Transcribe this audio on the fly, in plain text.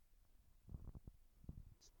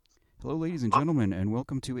Hello, ladies and gentlemen, and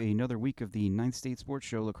welcome to another week of the Ninth State Sports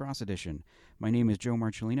Show Lacrosse Edition. My name is Joe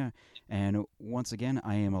Marcellina, and once again,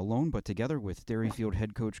 I am alone but together with Derryfield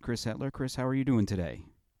head coach Chris Hetler. Chris, how are you doing today?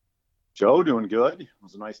 Joe, doing good. It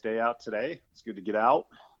was a nice day out today. It's good to get out.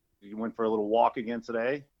 You went for a little walk again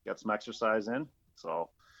today. Got some exercise in. So,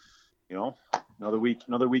 you know, another week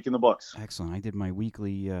in the books. Excellent. I did my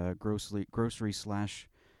weekly grocery slash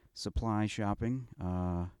supply shopping.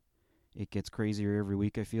 It gets crazier every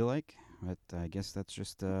week, I feel like, but I guess that's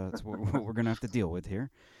just that's what we're going to have to deal with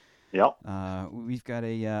here. Yep. We've got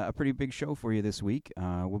a pretty big show for you this week.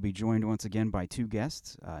 We'll be joined once again by two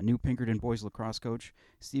guests. New Pinkerton boys lacrosse coach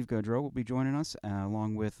Steve Gaudreau will be joining us,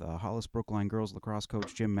 along with Hollis Brookline girls lacrosse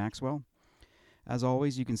coach Jim Maxwell. As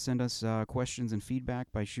always, you can send us questions and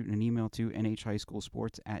feedback by shooting an email to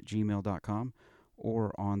nhhighschoolsports@gmail.com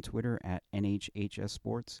or on Twitter at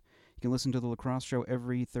NHHSSports. You can listen to the Lacrosse Show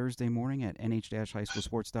every Thursday morning at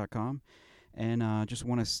nh-highschoolsports.com. And just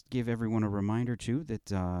want to give everyone a reminder, too,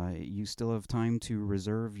 that you still have time to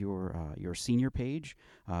reserve your senior page,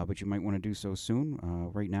 but you might want to do so soon.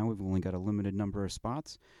 Right now, we've only got a limited number of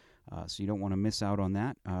spots, so you don't want to miss out on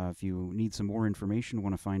that. If you need some more information,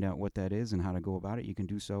 want to find out what that is and how to go about it, you can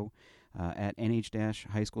do so at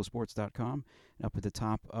nh-highschoolsports.com. Up at the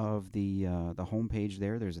top of the homepage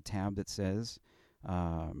there's a tab that says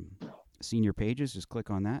Senior Pages. Just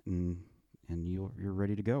click on that, and you're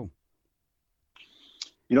ready to go.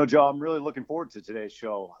 Joe, I'm really looking forward to today's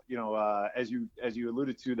show. As you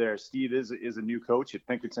alluded to there, Steve is a new coach at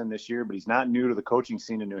Pinkerton this year, but he's not new to the coaching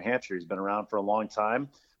scene in New Hampshire. He's been around for a long time.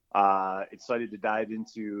 Excited to dive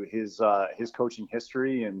into his coaching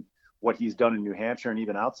history and what he's done in New Hampshire and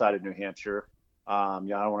even outside of New Hampshire. I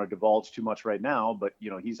don't want to divulge too much right now, but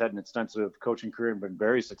he's had an extensive coaching career and been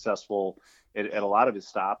very successful at a lot of his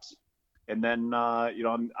stops. And then,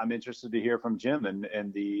 I'm interested to hear from Jim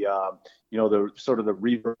and the the sort of the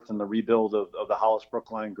rebirth and the rebuild of the Hollis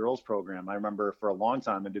Brookline girls program. I remember for a long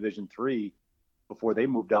time in Division III, before they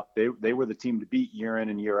moved up, they were the team to beat year in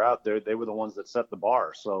and year out. They were the ones that set the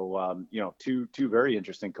bar. So, two very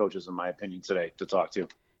interesting coaches, in my opinion, today to talk to.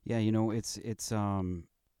 Yeah, it's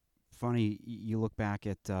funny. You look back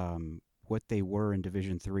at what they were in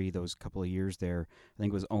Division III those couple of years there. I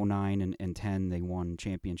think it was 09 and 10 they won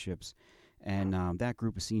championships. And that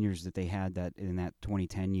group of seniors that they had that in that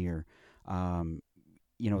 2010 year, I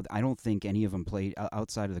don't think any of them played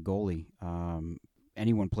outside of the goalie.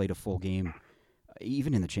 Anyone played a full game,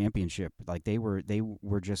 even in the championship. Like they were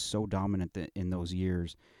just so dominant in those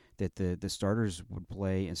years that the starters would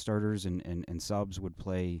play, and starters and subs would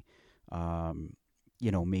play,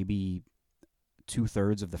 maybe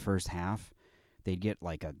 2/3 of the first half. They'd get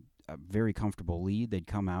like a very comfortable lead. They'd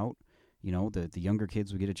come out. The younger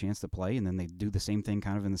kids would get a chance to play, and then they'd do the same thing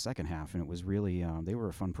kind of in the second half. And it was really, they were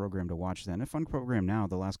a fun program to watch then. A fun program now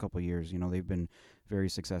the last couple of years. They've been very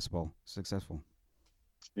successful.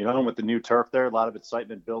 With the new turf there, a lot of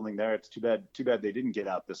excitement building there. It's too bad they didn't get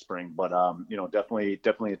out this spring, but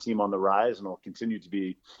definitely a team on the rise, and will continue to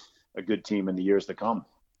be a good team in the years to come.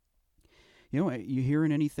 You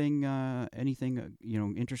hearing anything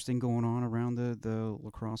interesting going on around the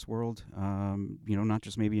lacrosse world? Not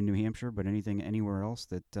just maybe in New Hampshire, but anything anywhere else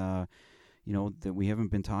that that we haven't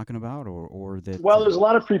been talking about, or that. Well, there's a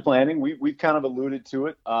lot of pre-planning. We've kind of alluded to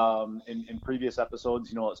it in previous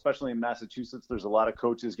episodes. Especially in Massachusetts, there's a lot of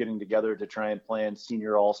coaches getting together to try and plan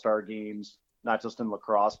senior all-star games, not just in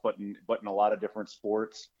lacrosse, but in a lot of different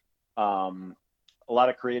sports. A lot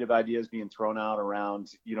of creative ideas being thrown out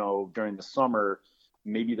around, during the summer.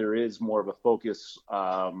 Maybe there is more of a focus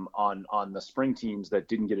on the spring teams that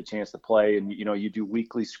didn't get a chance to play. And, you do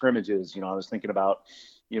weekly scrimmages. I was thinking about,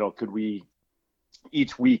 could we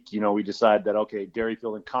each week, we decide that, okay,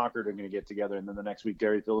 Derryfield and Concord are going to get together. And then the next week,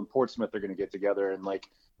 Derryfield and Portsmouth are going to get together. And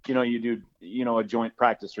you do, a joint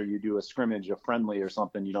practice, or you do a scrimmage, a friendly or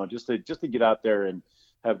something, just to get out there and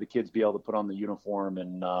have the kids be able to put on the uniform.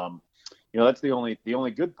 And, that's the only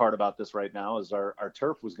good part about this right now is our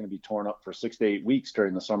turf was going to be torn up for 6 to 8 weeks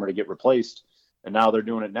during the summer to get replaced. And now they're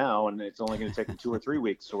doing it now, and it's only going to take them 2 or 3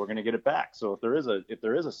 weeks. So we're going to get it back. So if there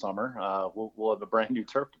is a summer, we'll have a brand new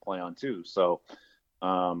turf to play on too. So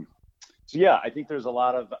yeah, I think there's a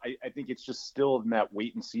lot of, I think it's just still in that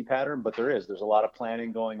wait and see pattern, but there's a lot of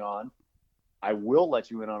planning going on. I will let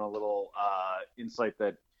you in on a little insight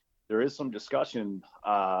that there is some discussion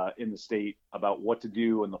in the state about what to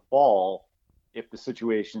do in the fall if the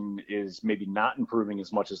situation is maybe not improving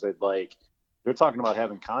as much as they'd like. They're talking about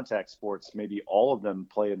having contact sports, maybe all of them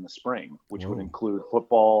play in the spring, which would include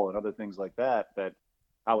football and other things like that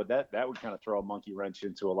how would that would kind of throw a monkey wrench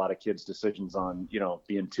into a lot of kids' decisions on,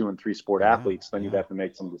 being 2 and 3 sport Yeah, athletes. Then you'd have to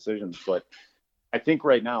make some decisions. But I think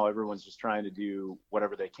right now everyone's just trying to do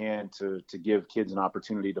whatever they can to give kids an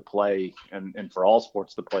opportunity to play and for all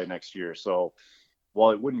sports to play next year. So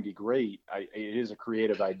while it wouldn't be great, it is a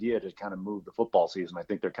creative idea to kind of move the football season. I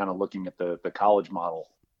think they're kind of looking at the college model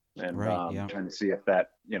and right. Yeah, trying to see if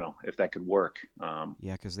that could work.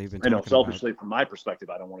 yeah, because they've been I know talking selfishly from my perspective,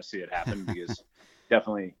 I don't want to see it happen because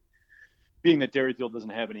definitely being that Dairyfield doesn't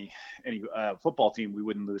have any football team, we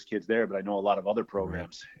wouldn't lose kids there. But I know a lot of other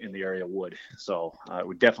programs in the area would. So it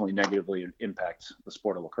would definitely negatively impact the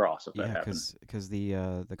sport of lacrosse if that happened. Because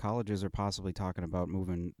the colleges are possibly talking about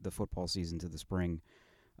moving the football season to the spring.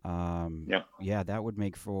 Yeah, that would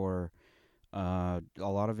make for a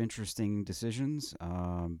lot of interesting decisions,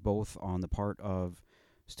 both on the part of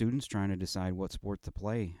students trying to decide what sport to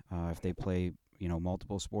play, if they play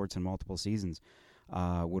multiple sports in multiple seasons.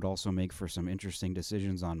 Would also make for some interesting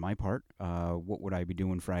decisions on my part. What would I be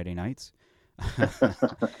doing Friday nights?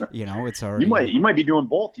 It's already you might be doing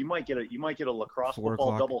both. You might get a lacrosse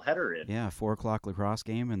football doubleheader in. Yeah, 4:00 lacrosse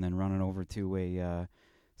game, and then running over to a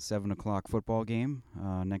 7:00 football game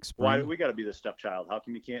next spring. Why do we got to be the stepchild? How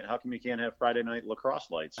come you can't have Friday night lacrosse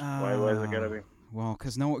lights? Why is it got to be? Well,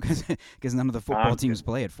 because none of the football teams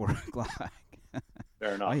play at 4:00.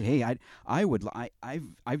 Fair enough.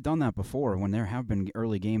 I've done that before when there have been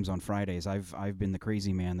early games on Fridays. I've been the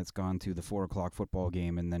crazy man that's gone to the 4:00 football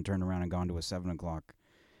game and then turned around and gone to a 7:00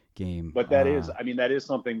 game. But that is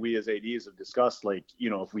something we as ADs have discussed. Like,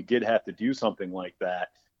 if we did have to do something like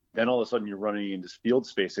that, then all of a sudden you're running into field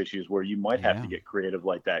space issues where you might have to get creative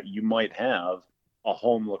like that. You might have a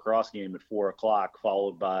home lacrosse game at 4:00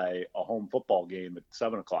 followed by a home football game at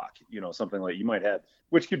 7:00. Something like you might have,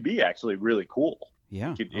 which could be actually really cool.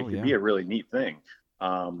 Yeah, it could be a really neat thing.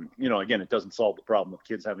 Again, it doesn't solve the problem of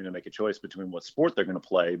kids having to make a choice between what sport they're going to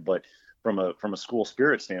play, but from a school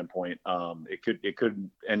spirit standpoint, it could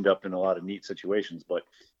end up in a lot of neat situations. But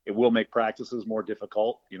it will make practices more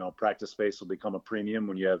difficult. Practice space will become a premium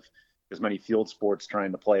when you have as many field sports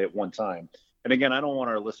trying to play at one time. And again, I don't want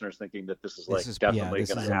our listeners thinking that this is definitely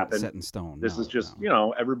going to happen. Set in stone. This is just,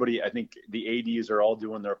 everybody. I think the ADs are all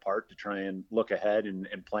doing their part to try and look ahead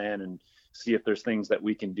and plan and see if there's things that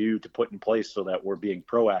we can do to put in place so that we're being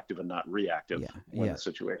proactive and not reactive when the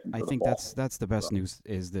situation. I think that's the best news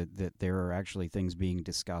is that there are actually things being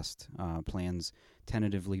discussed, plans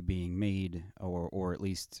tentatively being made, or at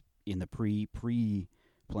least in the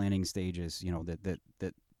pre-planning stages.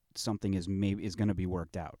 That something is going to be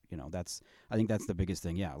worked out. I think that's the biggest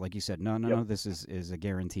thing. Yeah, like you said, none of this is a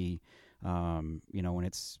guarantee. And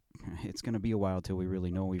it's going to be a while till we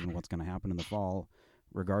really know even what's going to happen in the fall.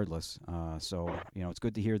 Regardless, so it's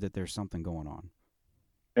good to hear that there's something going on.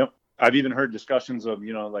 Yep, I've even heard discussions of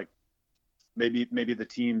like maybe the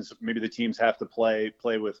teams have to play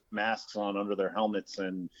with masks on under their helmets,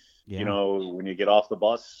 and when you get off the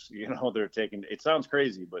bus, they're taking. It sounds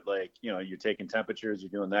crazy, but you're taking temperatures, you're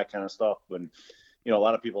doing that kind of stuff, and a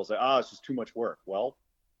lot of people say, it's just too much work. Well,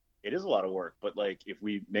 it is a lot of work, but if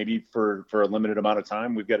we maybe for a limited amount of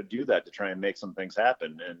time, we've got to do that to try and make some things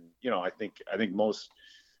happen. And I think most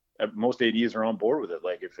ADs are on board with it.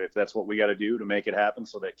 Like if that's what we got to do to make it happen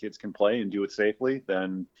so that kids can play and do it safely,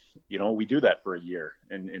 then we do that for a year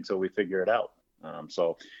and until we figure it out.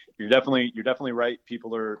 So you're definitely right.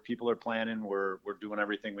 People are planning. We're doing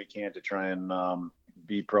everything we can to try and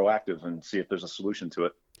be proactive and see if there's a solution to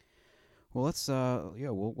it. Well, let's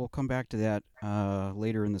we'll come back to that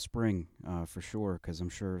later in the spring for sure, because I'm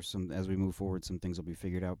sure as we move forward, some things will be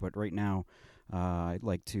figured out. But right now, I'd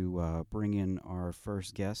like to bring in our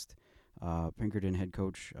first guest, Pinkerton head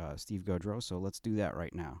coach Steve Gaudreau. So let's do that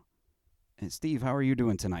right now. And Steve, how are you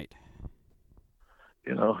doing tonight?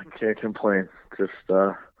 Can't complain. Just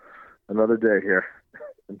another day here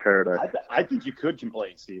in paradise. I think you could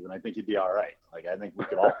complain, Steve, and I think you'd be all right. I think we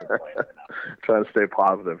could all complain right now. Trying to stay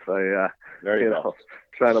positive. Trying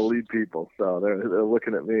to lead people. So they're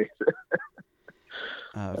looking at me.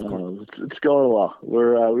 It's going well.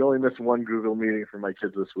 We only missed one Google meeting for my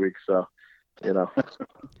kids this week, so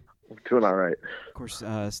doing all right. Of course,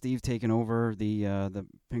 Steve taking over the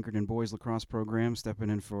Pinkerton boys lacrosse program, stepping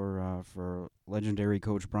in for legendary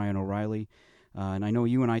coach Brian O'Reilly. And I know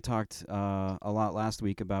you and I talked a lot last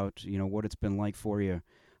week about what it's been like for you,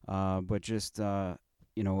 but just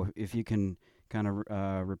if you can kind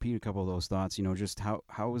of repeat a couple of those thoughts. Just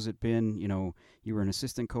how has it been? You were an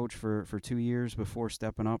assistant coach for 2 years before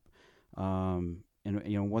stepping up, and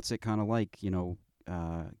what's it kind of like?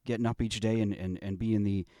 Getting up each day and being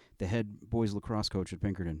the head boys lacrosse coach at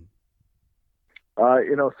Pinkerton.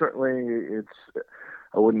 Certainly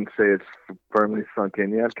I wouldn't say it's firmly sunk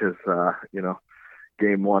in yet because,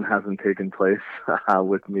 game one hasn't taken place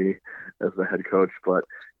with me as the head coach. But,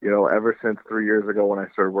 ever since 3 years ago when I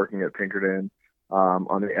started working at Pinkerton,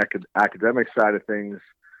 on the academic side of things,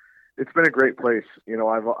 it's been a great place.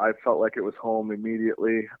 I've felt like it was home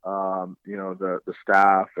immediately. The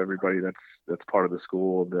staff, everybody that's part of the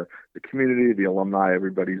school, the community, the alumni,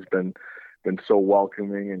 everybody's been so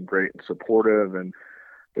welcoming and great and supportive, and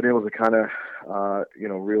been able to kind of,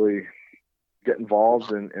 really get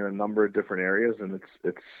involved in a number of different areas. And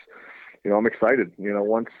it's I'm excited.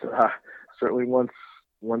 Once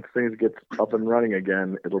things get up and running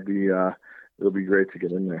again, it'll be great to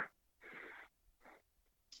get in there.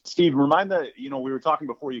 Steve, remind we were talking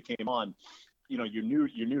before you came on, you're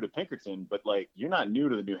new to Pinkerton, but you're not new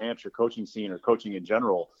to the New Hampshire coaching scene or coaching in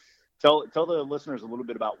general. Tell the listeners a little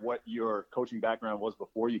bit about what your coaching background was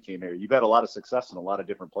before you came here. You've had a lot of success in a lot of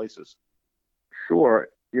different places. Sure.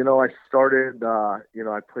 I started, I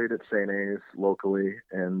played at St. A's locally,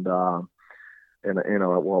 and before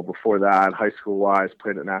that, high school wise,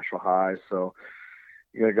 played at Nashua High. So,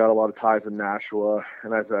 got a lot of ties in Nashua.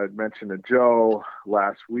 And as I mentioned to Joe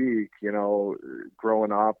last week,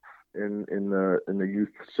 growing up in the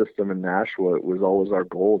youth system in Nashua, it was always our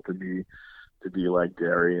goal to be like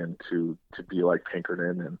Derry and to be like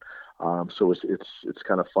Pinkerton. And so it's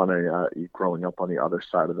kind of funny growing up on the other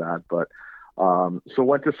side of that. But so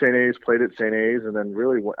went to St. A's, played at St. A's, and then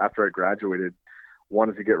really after I graduated,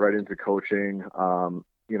 wanted to get right into coaching.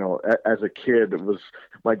 As a kid,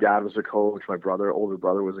 my dad was a coach, my older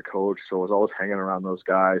brother was a coach, so I was always hanging around those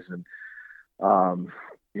guys. And I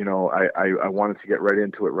wanted to get right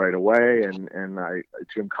into it right away. And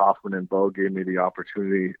Jim Kaufman and Bo gave me the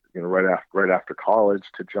opportunity, right after college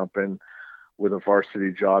to jump in with a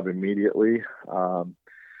varsity job immediately.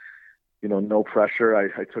 No pressure.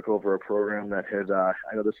 I took over a program that had, I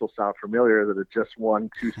know this will sound familiar, that had just won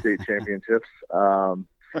 2 state championships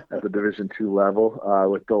at the Division II level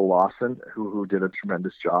with Bill Lawson, who did a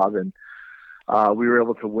tremendous job. And we were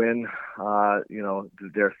able to win,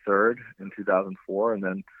 their third in 2004. And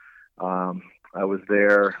then I was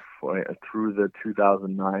there through the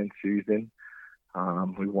 2009 season.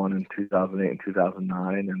 We won in 2008 and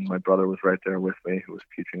 2009. And my brother was right there with me, who was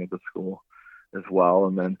teaching at the school as well.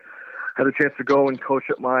 And then had a chance to go and coach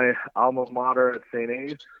at my alma mater at St.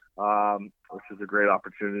 A's, which is a great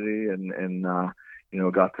opportunity, and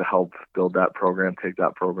got to help build that program, take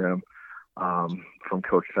that program from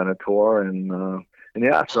Coach Senator, and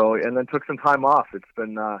then took some time off. It's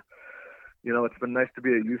been it's been nice to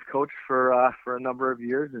be a youth coach for a number of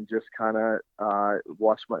years and just kind of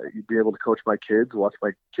be able to coach my kids, watch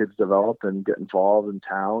my kids develop and get involved in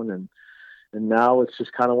town. And now it's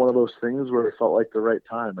just kind of one of those things where it felt like the right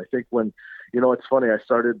time. I think when, it's funny, I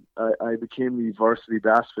became the varsity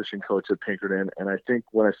bass fishing coach at Pinkerton. And I think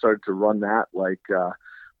when I started to run that like a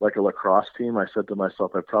lacrosse team, I said to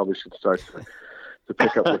myself, I probably should start to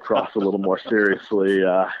pick up lacrosse a little more seriously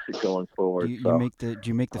going forward. Do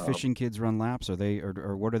you make the fishing kids run laps? Or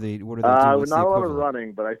what do they do? What's not the a lot of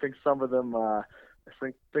running, but I think some of them,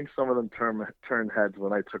 some of them turned heads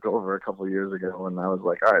when I took over a couple of years ago, and I was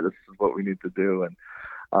like, all right, this is what we need to do. And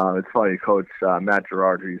it's funny, Coach Matt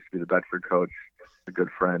Gerard, who used to be the Bedford coach, a good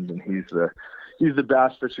friend, and he's the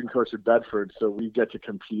bass fishing coach at Bedford, so we get to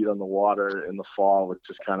compete on the water in the fall, which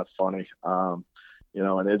is kind of funny. And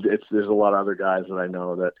there's a lot of other guys that I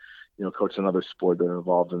know that coach another sport that are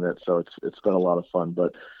involved in it, so it's been a lot of fun.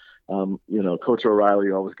 But Coach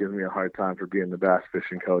O'Reilly always gives me a hard time for being the bass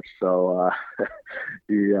fishing coach. So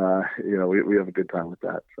we have a good time with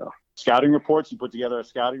that. So scouting reports, you put together a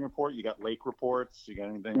scouting report. You got lake reports. You got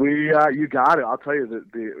anything? You got it. I'll tell you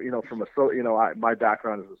that my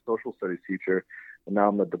background is a social studies teacher, and now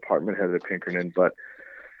I'm the department head at Pinkerton. But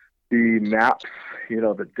the maps,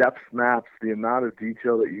 the depth maps, the amount of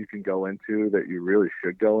detail that you can go into, that you really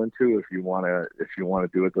should go into if you want to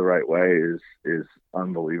do it the right way, is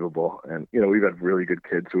unbelievable. And we've had really good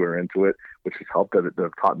kids who are into it, which has helped. That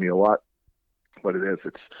have taught me a lot. But it's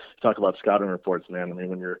talk about scouting reports, man. I mean,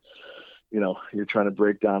 when you're trying to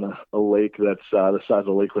break down a lake that's the size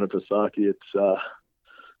of Lake Winnipesaukee,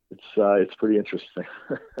 it's pretty interesting.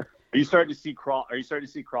 Are you starting to see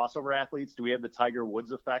crossover athletes? Do we have the Tiger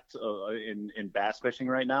Woods effect in bass fishing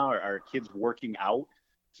right now? Are kids working out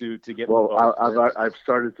to get? Well, I've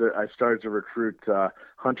started to recruit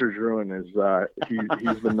Hunter Druin.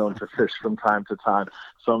 He's been known to fish from time to time,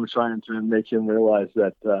 so I'm trying to make him realize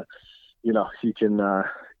that he can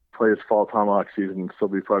play his fall tomahawk season and still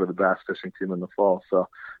be part of the bass fishing team in the fall. So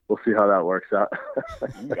we'll see how that works out.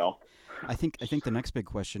 There you go. I think the next big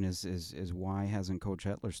question is why hasn't Coach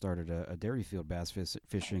Hetler started a dairy field bass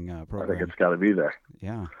fishing program? I think it's got to be there.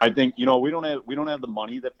 Yeah. I think we don't have the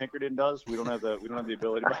money that Pinkerton does. We don't have the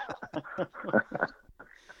ability.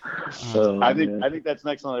 I think that's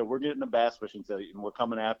next on it. We're getting a bass fishing city, and we're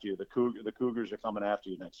coming after you. The Cougars are coming after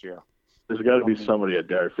you next year. There's got to be somebody at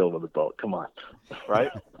Dairyfield with a boat. Come on. Right?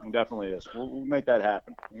 It definitely is. We'll make that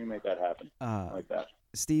happen. We'll make that happen. Like that.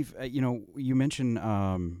 Steve, you mentioned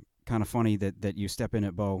kind of funny that you step in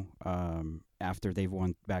at Bo after they've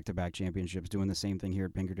won back-to-back championships, doing the same thing here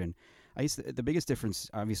at Pinkerton. The biggest difference,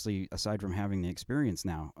 obviously, aside from having the experience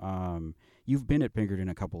now, you've been at Pinkerton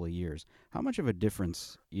a couple of years. How much of a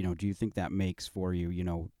difference, do you think that makes for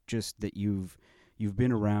you? Just that you've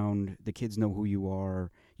been around, the kids know who you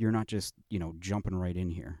are. You're not just jumping right in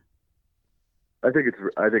here. I think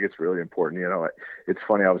it's really important. It's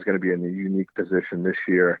funny. I was going to be in a unique position this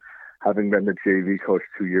year, having been the JV coach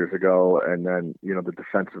 2 years ago, and then the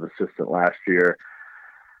defensive assistant last year.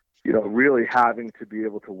 Really having to be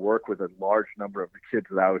able to work with a large number of the kids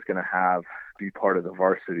that I was going to have be part of the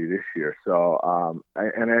varsity this year. So,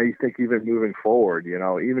 and I think even moving forward,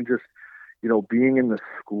 even just being in the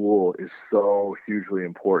school is so hugely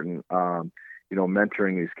important.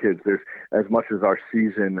 Mentoring these kids. There's, as much as our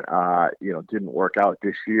season, didn't work out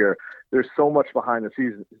this year, there's so much behind the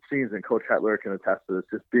scenes, and Coach Hetler can attest to this,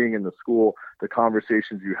 just being in the school, the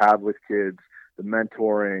conversations you have with kids, the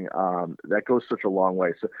mentoring, that goes such a long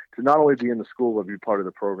way. So to not only be in the school, but be part of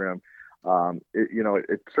the program,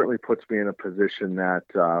 it certainly puts me in a position that,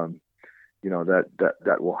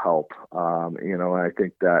 that will help. And I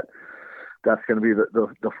think that's going to be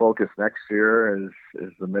the focus next year is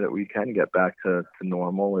the minute we can get back to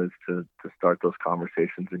normal is to start those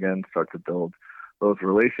conversations again, start to build those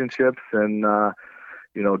relationships and,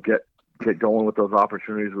 get going with those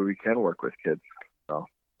opportunities where we can work with kids. So.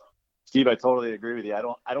 Steve, I totally agree with you.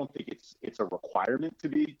 I don't think it's a requirement to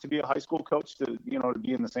be a high school coach to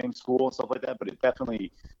be in the same school and stuff like that. But it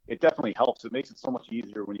definitely helps. It makes it so much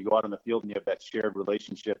easier when you go out on the field and you have that shared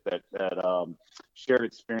relationship, that shared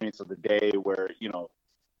experience of the day where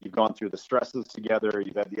you've gone through the stresses together,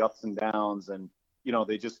 you've had the ups and downs, and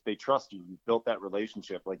they trust you. You've built that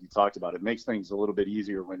relationship like you talked about. It makes things a little bit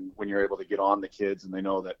easier when you're able to get on the kids and they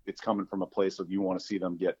know that it's coming from a place of you want to see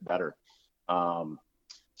them get better.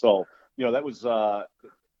 So. That was, how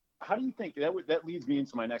do you think that leads me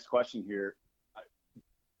into my next question here?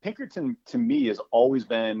 Pinkerton to me has always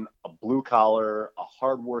been a blue collar, a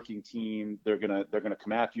hardworking team. They're going to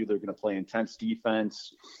come after you. They're going to play intense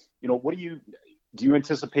defense. What do you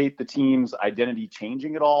anticipate the team's identity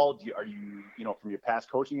changing at all? Are you from your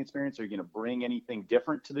past coaching experience, are you going to bring anything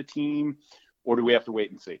different to the team, or do we have to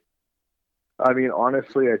wait and see? I mean,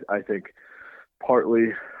 honestly, I think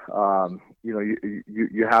partly,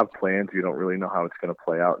 you have plans. You don't really know how it's going to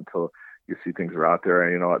play out until you see things are out there.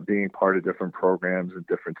 And, being part of different programs and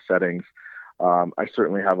different settings, I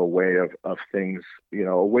certainly have a way of things,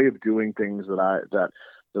 a way of doing things that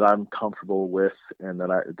I'm comfortable with and that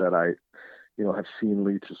I have seen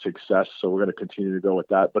lead to success. So we're going to continue to go with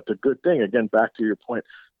that. But the good thing, again, back to your point,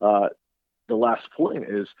 the last point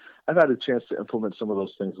is I've had a chance to implement some of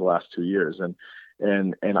those things the last 2 years.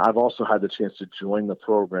 And I've also had the chance to join the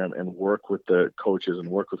program and work with the coaches and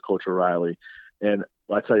work with Coach O'Reilly. And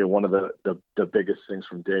I tell you, one of the biggest things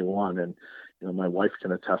from day one, and my wife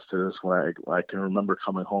can attest to this, when I can remember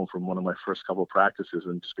coming home from one of my first couple of practices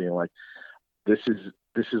and just being like, this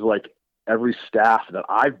is like every staff that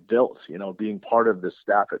I've built, being part of the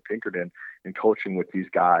staff at Pinkerton and coaching with these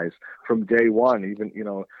guys from day one, even,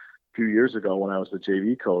 few years ago when I was the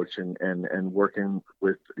JV coach and working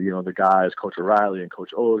with, the guys, Coach O'Reilly and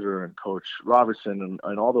Coach Ozer and Coach Robertson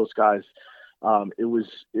and all those guys, it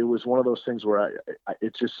was one of those things where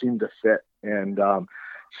it just seemed to fit. And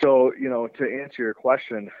so, to answer your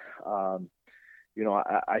question,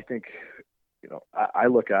 I think, I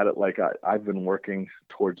look at it like I've been working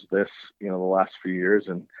towards this, the last few years,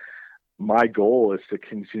 and my goal is to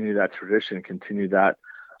continue that tradition, continue that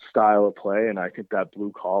style of play. And I think that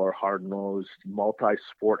blue collar, hard nosed,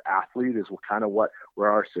 multi-sport athlete is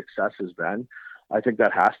where our success has been. I think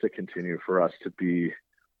that has to continue for us to be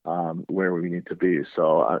where we need to be.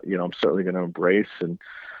 So, I'm certainly going to embrace and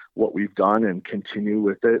what we've done and continue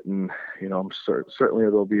with it. And, I'm certainly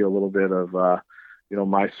there'll be a little bit of,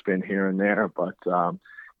 my spin here and there, but,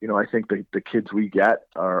 I think the kids we get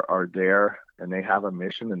are there and they have a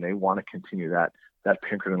mission and they want to continue that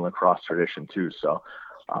Pinkerton lacrosse tradition too. So,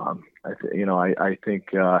 I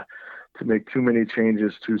think to make too many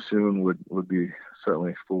changes too soon would be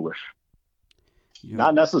certainly foolish.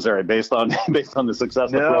 Not necessary based on the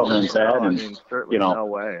success the program's had. Certainly no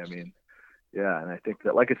way. Yeah, and I think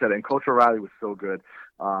that, like I said, and Coach O'Reilly was so good.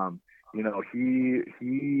 He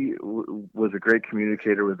was a great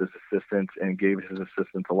communicator with his assistants and gave his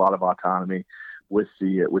assistants a lot of autonomy with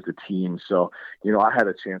the team. So, I had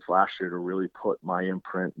a chance last year to really put my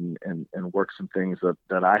imprint and work some things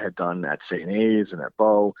that I had done at St. A's and at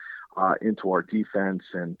Bow into our defense,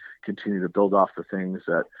 and continue to build off the things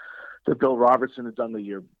that Bill Robertson had done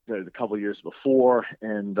a couple of years before.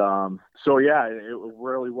 And it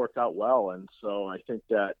really worked out well. And so I think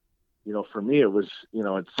that, for me, it was,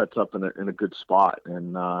 it sets up in a good spot,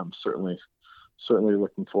 and I'm certainly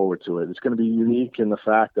looking forward to it. It's going to be unique in the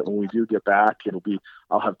fact that when we do get back,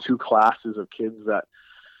 I'll have two classes of kids that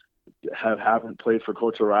haven't played for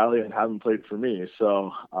Coach O'Reilly and haven't played for me.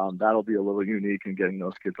 So that'll be a little unique in getting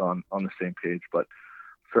those kids on the same page, but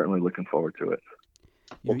certainly looking forward to it.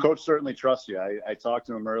 Well, Coach certainly trusts you. I talked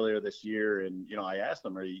to him earlier this year, and, I asked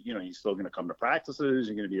him, are you still going to come to practices?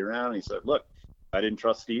 You're going to be around? And he said, look, if I didn't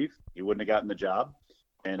trust Steve, he wouldn't have gotten the job.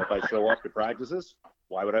 And if I show up to practices,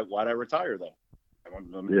 why'd I retire then?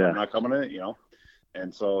 I'm not coming in,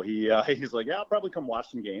 And so he's like, yeah, I'll probably come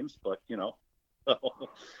watch some games, but,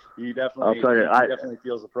 he definitely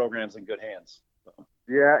feels the program's in good hands. So.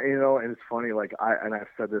 Yeah, and it's funny, like I've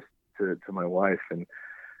said this to my wife, and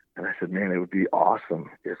I said, man, it would be awesome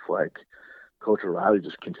if, like, Coach O'Reilly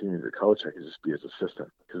just continued to coach. I could just be his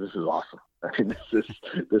assistant, because this is awesome. I mean,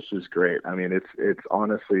 this is great. I mean, it's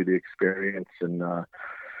honestly the experience, and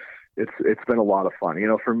it's been a lot of fun.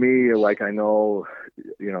 For me, like, I know,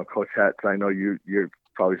 Coach Hetz, I know you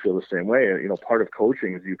probably feel the same way. Part of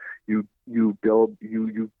coaching is you build,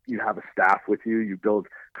 you have a staff with you, you build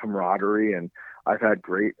camaraderie, and I've had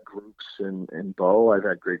great groups in Bow. I've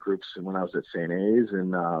had great groups when I was at St. A's, and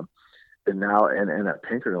now at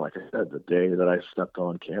Pinkerton. Like I said, the day that I stepped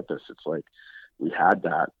on campus, it's like we had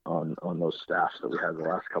that on those staffs that we had the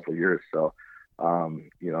last couple of years. So,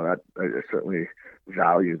 that I certainly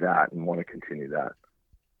value that and want to continue that.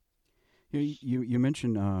 You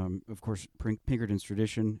mentioned, of course, Pinkerton's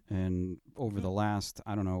tradition, and over the last,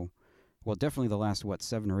 definitely the last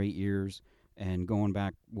 7 or 8 years. And going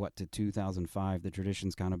back, to 2005, the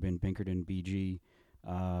tradition's kind of been Pinkerton BG.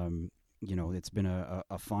 It's been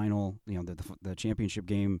a final, the championship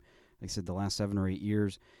game, like I said, the last 7 or 8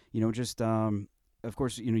 years. Of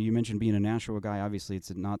course, you mentioned being a Nashua guy. Obviously,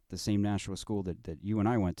 it's not the same Nashua school that you and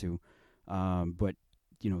I went to. But,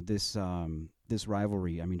 this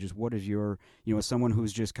rivalry, I mean, just what is your, as someone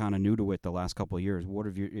who's just kind of new to it the last couple of years,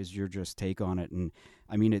 is your just take on it? And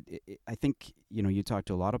I mean, I think, you talk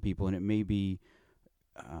to a lot of people, and it may be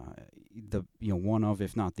one of,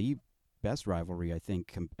 if not the best rivalry, I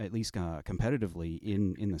think, at least competitively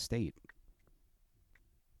in the state.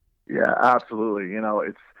 Yeah, absolutely.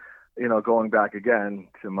 It's, going back again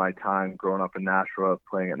to my time growing up in Nashua,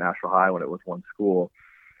 playing at Nashua High when it was one school.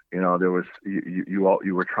 There was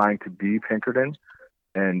you were trying to be Pinkerton,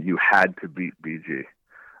 and you had to beat BG.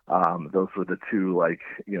 Those were the two,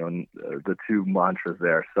 the two mantras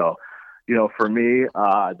there. So, for me,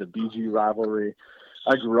 the BG rivalry,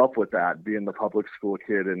 I grew up with that, being the public school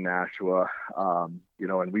kid in Nashua.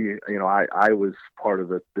 And we, I was part of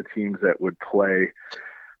the teams that would play.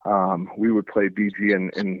 We would play BG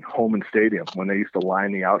in Holman Stadium when they used to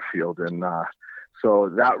line the outfield, and so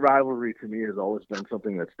that rivalry to me has always been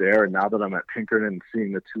something that's there. And now that I'm at Pinkerton and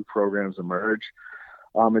seeing the two programs emerge,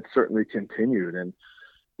 it's certainly continued. And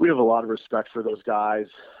we have a lot of respect for those guys.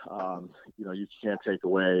 You can't take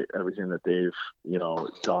away everything that they've,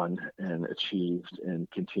 done and achieved and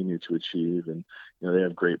continue to achieve. And, they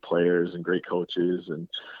have great players and great coaches. And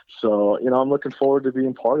so, I'm looking forward to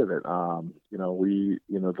being part of it. The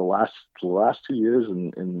last 2 years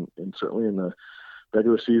and certainly in the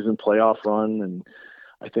regular season playoff run, and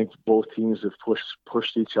I think both teams have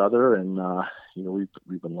pushed each other, and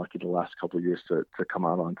we've been lucky the last couple of years to come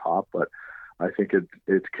out on top. But I think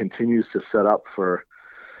it continues to set up for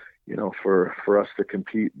us to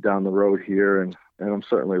compete down the road here, and I'm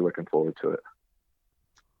certainly looking forward to it.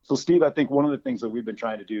 So, Steve, I think one of the things that we've been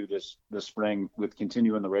trying to do this spring with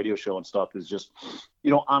continuing the radio show and stuff is just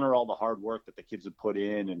honor all the hard work that the kids have put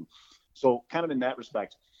in, and so kind of in that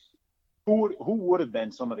respect, who would have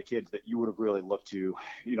been some of the kids that you would have really looked to,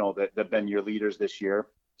 that have been your leaders this year?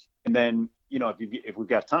 And then, if we've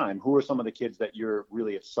got time, who are some of the kids that you're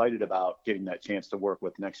really excited about getting that chance to work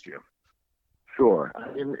with next year? Sure.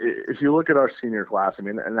 I mean, if you look at our senior class,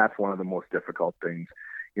 and that's one of the most difficult things.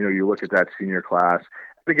 You look at that senior class.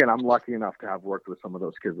 Again, I'm lucky enough to have worked with some of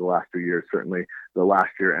those kids the last 2 years. Certainly the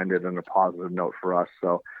last year ended on a positive note for us.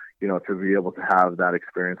 So, to be able to have that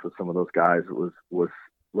experience with some of those guys was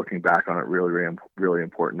looking back on it, really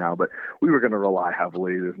important now. But we were going to rely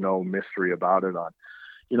heavily. There's no mystery about it on,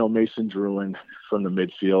 Mason Druin from the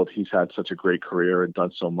midfield. He's had such a great career and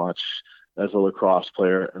done so much as a lacrosse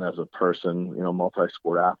player and as a person,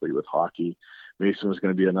 multi-sport athlete with hockey. Mason was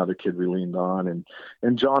going to be another kid we leaned on,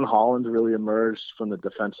 and John Holland really emerged from the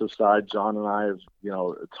defensive side. John and I have,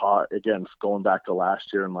 taught, again, going back to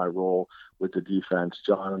last year in my role with the defense,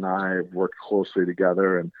 John and I have worked closely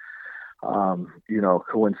together, and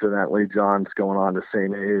coincidentally, John's going on to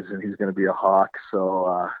St. A's and he's going to be a Hawk.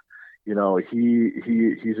 So, he's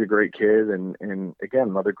a great kid and again,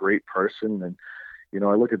 another great person. And,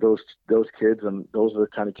 I look at those kids, and those are the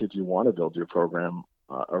kind of kids you want to build your program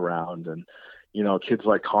around. And, kids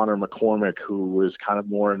like Connor McCormick, who was kind of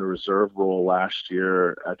more in a reserve role last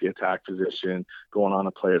year at the attack position, going on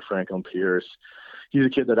to play at Franklin Pierce. He's a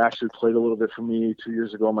kid that actually played a little bit for me 2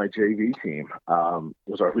 years ago on my JV team,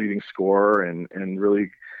 was our leading scorer and really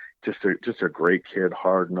just a great kid,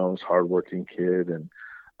 hard-nosed, hard-working kid. And,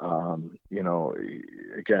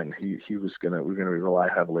 again, we're going to rely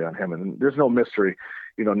heavily on him. And there's no mystery,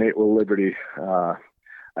 Nate Will Liberty,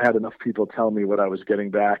 I had enough people tell me what I was getting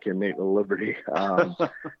back in Nate Will Liberty. And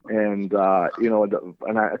I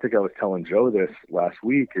think I was telling Joe this last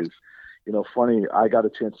week is, funny, I got a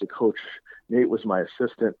chance to coach. Nate was my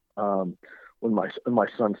assistant when my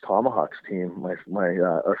son's Tomahawks team,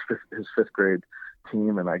 his fifth grade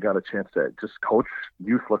team, and I got a chance to just coach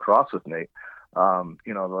youth lacrosse with Nate. In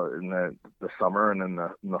the summer and in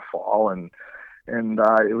the fall, and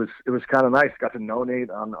it was kind of nice. Got to know Nate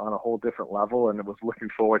on a whole different level, and I was looking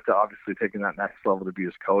forward to obviously taking that next level to be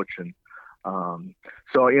his coach. And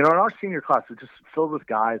so in our senior class, it just filled with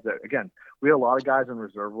guys that, again, we had a lot of guys in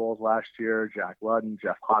reserve roles last year. Jack Ludden,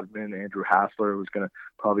 Jeff Hodman, Andrew Hassler was going to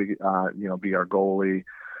probably be our goalie.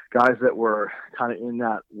 Guys that were kind of in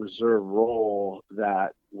that reserve role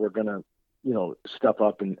that were going to step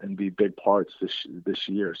up and be big parts this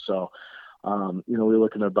year. So, we're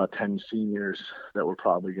looking at about 10 seniors that were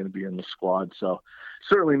probably going to be in the squad. So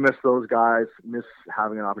certainly miss those guys, miss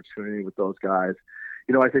having an opportunity with those guys.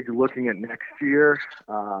 I think looking at next year,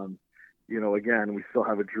 again, we still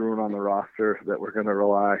have a Druin on the roster that we're going to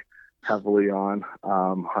rely heavily on.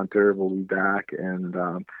 Hunter will be back. And,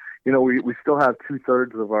 we still have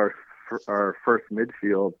 2/3 of our first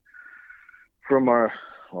midfield from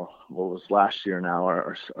what was last year now,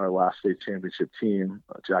 our last state championship team,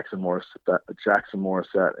 Jackson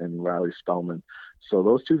Morissette and Riley Spellman. So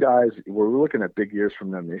those two guys, we're looking at big years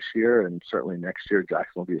from them this year, and certainly next year,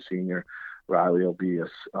 Jackson will be a senior, Riley will be a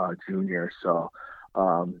junior. So,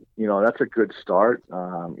 that's a good start.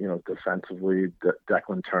 Defensively,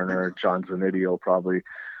 Declan Turner, John Zanetti will probably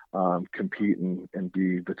compete and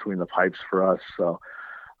be between the pipes for us. So,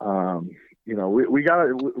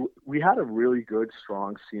 we had a really good,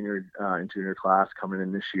 strong senior and junior class coming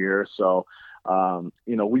in this year. So,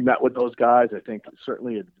 we met with those guys. I think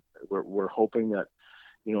certainly we're hoping that,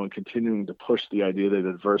 in continuing to push the idea that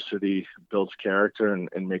adversity builds character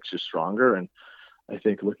and makes you stronger. And I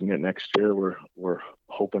think looking at next year, we're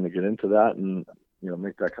hoping to get into that and,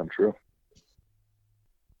 make that come true.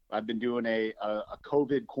 I've been doing a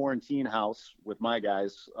COVID quarantine house with my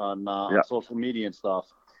guys on social media and stuff.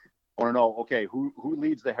 I want to know, okay, who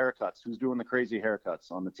leads the haircuts? Who's doing the crazy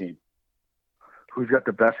haircuts on the team? Who's got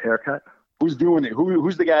the best haircut? Who's doing it?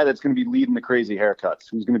 Who's the guy that's going to be leading the crazy haircuts?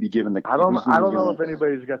 Who's going to be giving the? I don't know if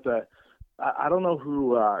anybody's got the. I don't know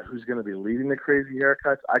who's going to be leading the crazy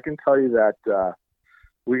haircuts. I can tell you that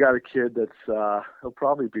we got a kid that's he'll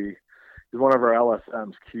probably be. He's one of our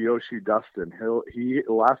LSMs, Kiyoshi Dustin. He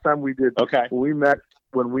last time we did. Okay.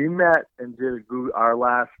 When we met and did our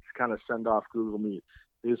last kind of send off Google Meet,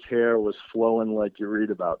 his hair was flowing like you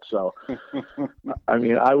read about. So, I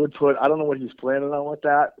mean, I don't know what he's planning on with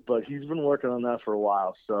that, but he's been working on that for a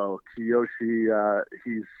while. So Kiyoshi,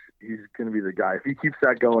 he's going to be the guy. If he keeps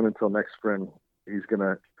that going until next spring,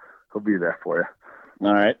 he'll be there for you.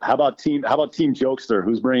 All right. How about team Jokester?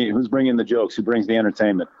 Who's bringing the jokes? Who brings the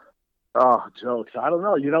entertainment? Oh, jokes. I don't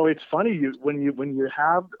know. It's funny when you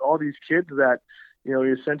have all these kids that, you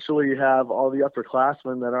essentially have all the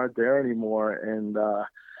upperclassmen that aren't there anymore. And,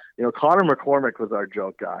 Connor McCormick was our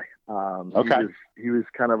joke guy. Okay. He was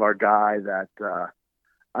kind of our guy that,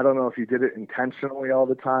 I don't know if he did it intentionally all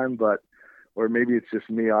the time, or maybe it's just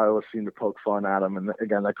me. I always seem to poke fun at him. And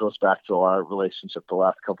again, that goes back to our relationship the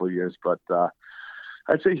last couple of years, but,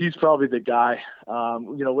 I'd say he's probably the guy.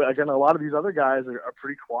 Again, a lot of these other guys are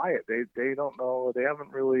pretty quiet. They don't know. They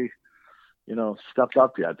haven't really, stepped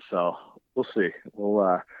up yet. So we'll see.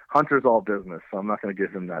 Hunter's all business, so I'm not going to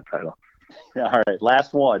give him that title. All right.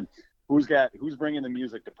 Last one. who's bringing the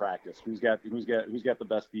music to practice? Who's got the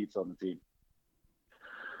best beats on the team?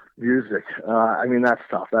 Music. I mean, that's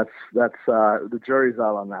tough. That's the jury's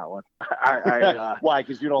out on that one. Why?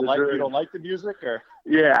 Because you don't like the music, or?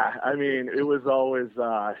 Yeah, I mean, it was always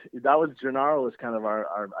Gennaro was kind of our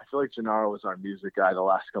I feel like Gennaro was our music guy the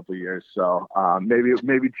last couple of years. So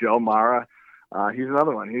maybe Joe Mara. He's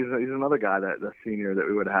another one. He's another guy the senior that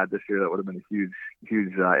we would have had this year that would have been a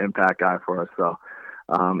huge impact guy for us. So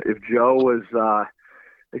if Joe was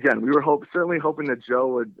again, we were certainly hoping that Joe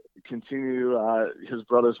would continue his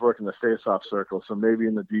brother's work in the face-off circle. So maybe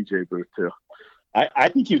in the DJ booth too. I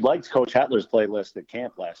think you liked Coach Hetler's playlist at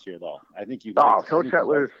camp last year, though. I think you. Coach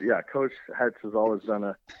Hetler's, Coach Hetz has always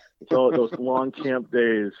done those long camp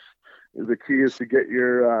days. The key is to get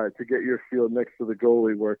your field next to the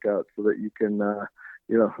goalie workout so that you can,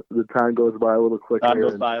 the time goes by a little quicker.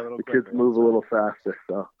 The kids move a little faster.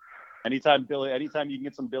 So. Anytime you can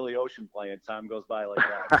get some Billy Ocean playing, time goes by like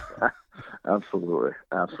that. So.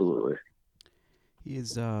 Absolutely. He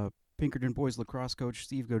is Pinkerton boys lacrosse coach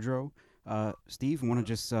Steve Gaudreau. Steve, I want to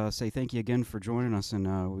just say thank you again for joining us,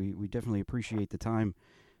 and we definitely appreciate the time.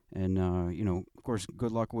 And of course,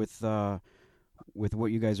 good luck with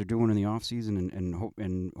what you guys are doing in the off season,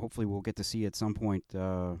 and hopefully we'll get to see you at some point,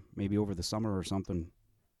 maybe over the summer or something.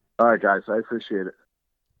 All right, guys, I appreciate it.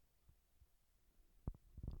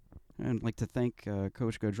 And I'd like to thank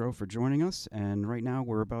Coach Gaudreau for joining us. And right now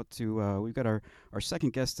we're about to we've got our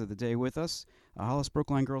second guest of the day with us, Hollis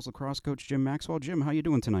Brookline girls lacrosse coach Jim Maxwell. Jim, how you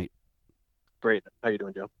doing tonight? Great. How you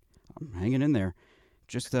doing, Joe? I'm hanging in there.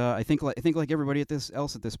 Just I think like everybody at this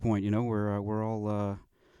point, we're all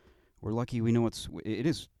we're lucky. We know it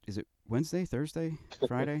is. Is it Wednesday, Thursday,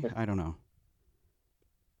 Friday? I don't know.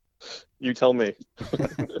 You tell me.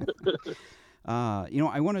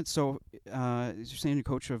 I wanted you're saying you're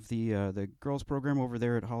coach of the girls program over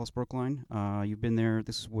there at Hollis Brookline. You've been there.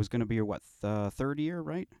 This was going to be your third year,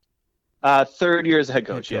 right? Third year as a head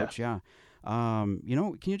coach. Yeah. Can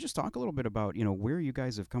you just talk a little bit about where you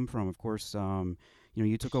guys have come from? Of course,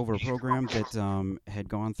 you took over a program that had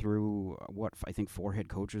gone through I think 4 head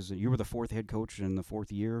coaches. You were the 4th head coach in the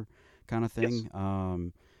 4th year, kind of thing.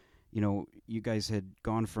 Yes. You guys had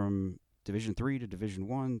gone from Division 3 to Division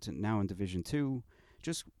 1 to now in Division 2.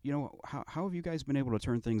 Just how have you guys been able to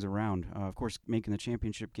turn things around? Of course, making the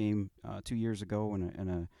championship game 2 years ago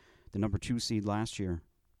and the number 2 seed last year.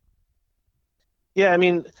 Yeah, I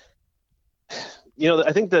mean,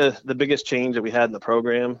 I think the biggest change that we had in the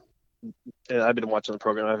program, and I've been watching the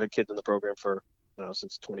program. I've had kids in the program for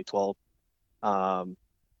since 2012. I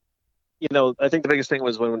think the biggest thing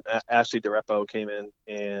was when Ashley DiRepo came in,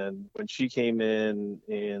 and when she came in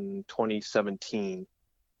 2017,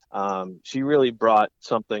 she really brought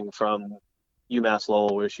something from UMass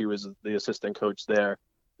Lowell, where she was the assistant coach there,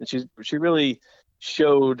 and she really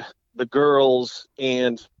showed the girls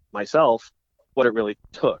and myself what it really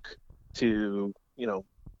took to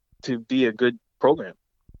be a good program.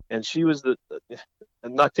 And she was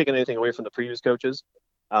I'm not taking anything away from the previous coaches.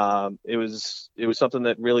 It was something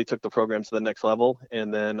that really took the program to the next level.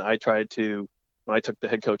 And then when I took the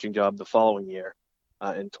head coaching job the following year,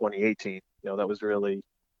 in 2018, that was really,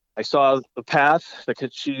 I saw the path that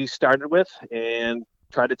she started with and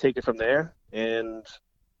tried to take it from there. And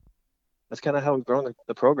that's kind of how we've grown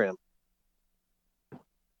the program.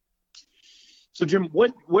 So Jim,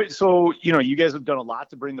 so you guys have done a lot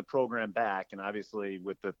to bring the program back, and obviously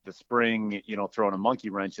with the spring, throwing a monkey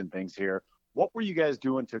wrench in things here. What were you guys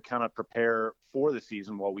doing to kind of prepare for the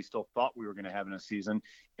season while we still thought we were going to have in a season?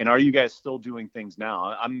 And are you guys still doing things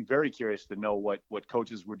now? I'm very curious to know what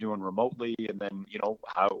coaches were doing remotely, and then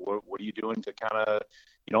what are you doing to kind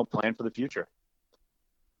of plan for the future?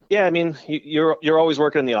 Yeah, I mean, you're always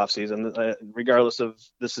working in the off season, regardless of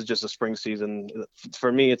this is just a spring season.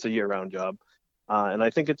 For me, it's a year-round job. And I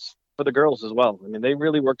think it's for the girls as well. I mean, they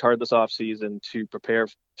really worked hard this offseason to prepare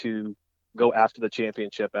to go after the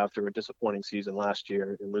championship after a disappointing season last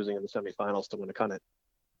year and losing in the semifinals to Winnacunnet.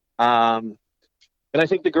 And I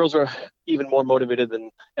think the girls are even more motivated than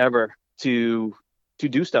ever to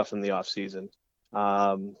do stuff in the offseason.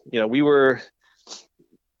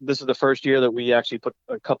 This is the first year that we actually put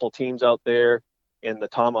a couple teams out there in the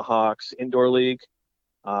Tomahawks Indoor League.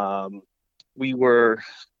 We were,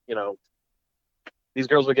 these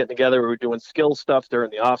girls were getting together. We were doing skill stuff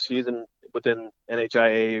during the off season within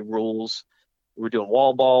NHIA rules. We were doing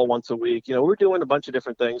wall ball once a week. We were doing a bunch of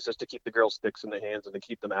different things just to keep the girls' sticks in their hands and to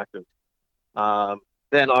keep them active.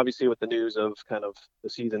 Then obviously with the news of kind of the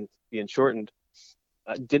season being shortened,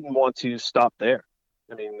 I didn't want to stop there.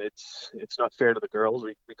 I mean, it's not fair to the girls.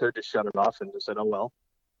 We could have just shut it off and just said, oh, well.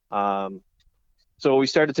 So what we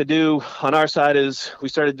started to do on our side is we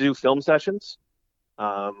started to do film sessions.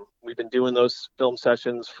 We've been doing those film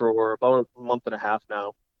sessions for about a month and a half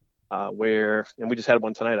now, and we just had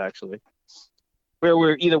one tonight actually, where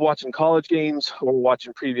we're either watching college games or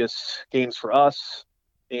watching previous games for us.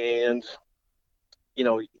 And,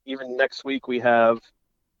 even next week we have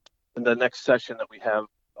the next session that we have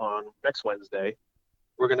on next Wednesday,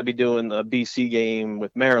 we're going to be doing the BC game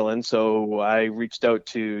with Maryland. So I reached out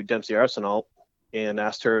to Dempsey Arsenal and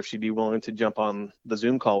asked her if she'd be willing to jump on the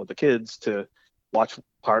Zoom call with the kids to watch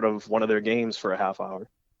part of one of their games for a half hour.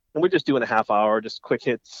 And we're just doing a half hour, just quick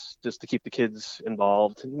hits, just to keep the kids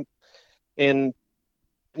involved. And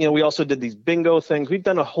we also did these bingo things. We've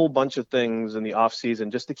done a whole bunch of things in the off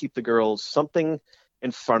season just to keep the girls something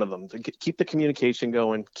in front of them, to keep the communication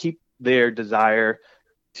going, keep their desire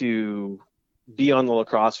to be on the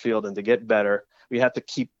lacrosse field and to get better. We have to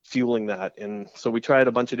keep fueling that. And so we tried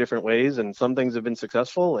a bunch of different ways, and some things have been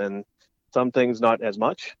successful and some things not as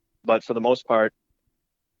much. But for the most part,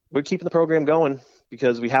 we're keeping the program going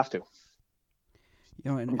because we have to.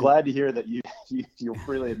 I'm glad to hear that you'll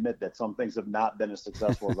freely admit that some things have not been as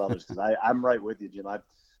successful as others, because I'm right with you, Jim.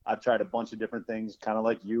 I've tried a bunch of different things, kind of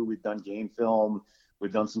like you. We've done game film.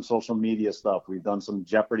 We've done some social media stuff. We've done some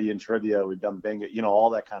Jeopardy and trivia. We've done bingo, all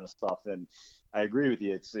that kind of stuff. And I agree with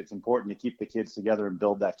you. It's important to keep the kids together and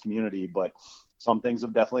build that community, but some things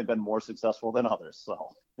have definitely been more successful than others. So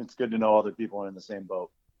it's good to know other people are in the same boat.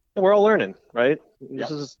 And we're all learning, right? Yep.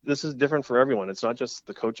 This is different for everyone. It's not just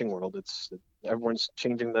the coaching world. Everyone's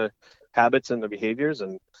changing the habits and the behaviors,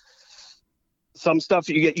 and some stuff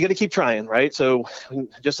you got to keep trying, right? So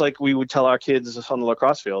just like we would tell our kids on the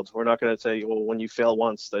lacrosse field, we're not going to say, well, when you fail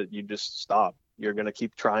once that you just stop. You're going to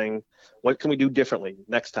keep trying. What can we do differently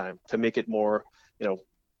next time to make it more, in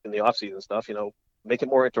the off season stuff, make it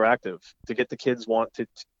more interactive, to get the kids want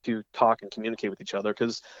to talk and communicate with each other,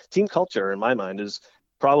 because team culture in my mind is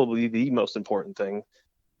probably the most important thing.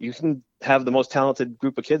 You can have the most talented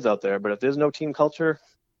group of kids out there, but if there's no team culture,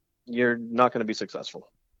 you're not going to be successful.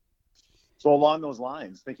 So along those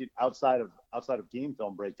lines, thinking outside of game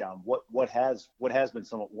film breakdown, what has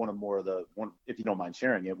been if you don't mind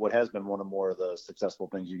sharing it, what has been one of more of the successful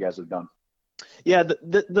things you guys have done? Yeah,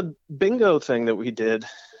 the bingo thing that we did,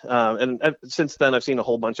 and since then I've seen a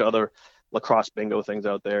whole bunch of other lacrosse bingo things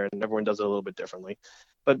out there, and everyone does it a little bit differently.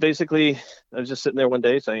 But basically, I was just sitting there one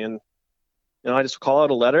day saying, I just call out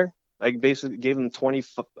a letter. I basically gave them 20,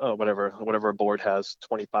 whatever a board has,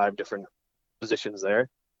 25 different positions there.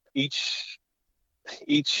 Each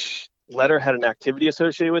letter had an activity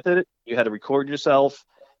associated with it. You had to record yourself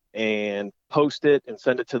and post it and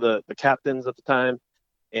send it to the captains at the time,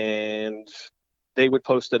 and they would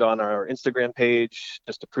post it on our Instagram page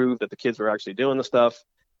just to prove that the kids were actually doing the stuff.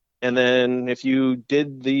 And then if you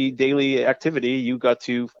did the daily activity, you got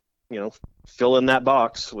to, fill in that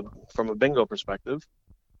box from a bingo perspective.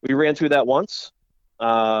 We ran through that once,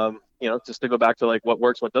 just to go back to like what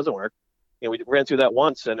works, what doesn't work. We ran through that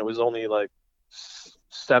once, and it was only like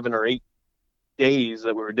 7 or 8 days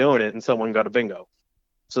that we were doing it, and someone got a bingo.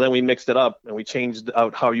 So then we mixed it up and we changed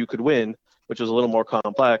out how you could win, which was a little more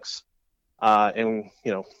complex. And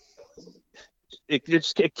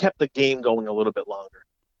it kept the game going a little bit longer.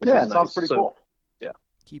 Yeah, it sounds pretty cool. Yeah.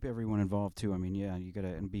 Keep everyone involved too. I mean, yeah, you got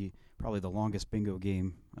to be probably the longest bingo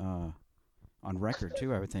game on record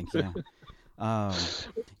too, I would think. Yeah.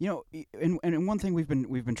 And one thing we've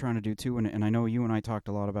been trying to do too, and I know you and I talked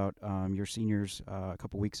a lot about your seniors a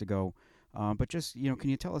couple weeks ago, but just can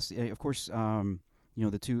you tell us? Of course, the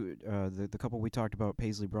couple we talked about,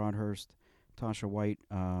 Paisley Broadhurst, Tasha White.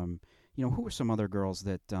 Who were some other girls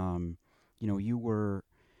that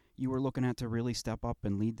you were looking at to really step up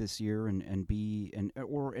and lead this year and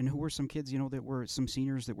who were some kids that were some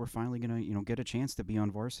seniors that were finally going to get a chance to be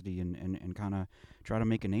on varsity and kind of try to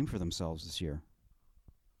make a name for themselves this year?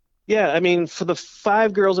 Yeah, I mean, for the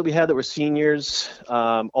 5 girls that we had that were seniors,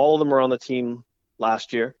 all of them were on the team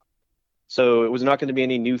last year. So it was not going to be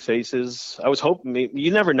any new faces. I was hoping,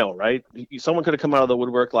 you never know, right? Someone could have come out of the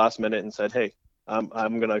woodwork last minute and said, hey, I'm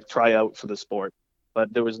going to try out for the sport.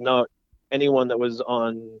 But there was not anyone that was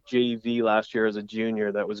on JV last year as a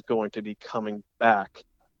junior that was going to be coming back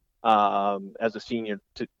as a senior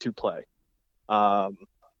to play.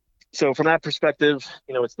 So from that perspective,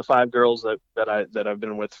 it's the 5 girls that I've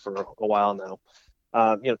been with for a while now.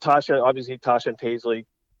 Tasha and Paisley,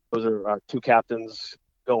 those are our 2 captains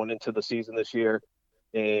going into the season this year.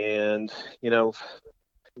 And,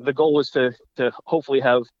 the goal was to hopefully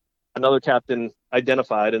have another captain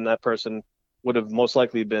identified, and that person would have most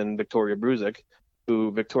likely been Victoria Bruzik,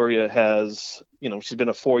 who Victoria has, she's been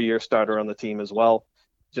a 4-year starter on the team as well,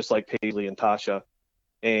 just like Paisley and Tasha.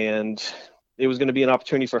 and it was going to be an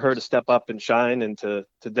opportunity for her to step up and shine and to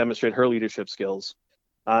demonstrate her leadership skills.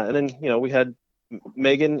 And then, we had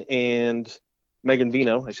Megan and Megan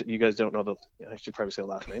Vino. You guys don't know I should probably say the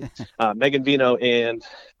last name. Megan Vino and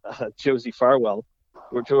Josie Farwell,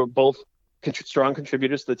 which were both strong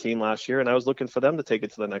contributors to the team last year, and I was looking for them to take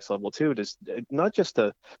it to the next level too, not just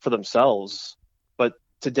for themselves, but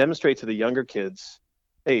to demonstrate to the younger kids,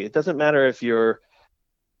 hey, it doesn't matter if you're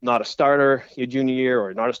not a starter your junior year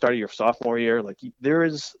or not a starter your sophomore year. Like, there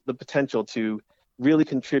is the potential to really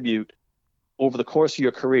contribute over the course of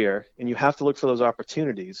your career, and you have to look for those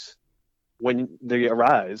opportunities when they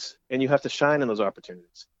arise, and you have to shine in those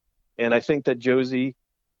opportunities. And I think that Josie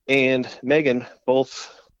and Megan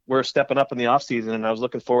both were stepping up in the offseason, and I was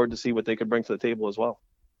looking forward to see what they could bring to the table as well.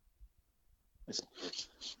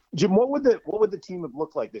 Jim, what would the team have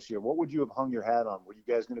looked like this year? What would you have hung your hat on? Were you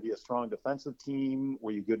guys going to be a strong defensive team?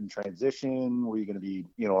 Were you good in transition? Were you going to be,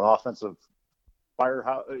 an offensive power?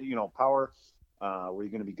 Were you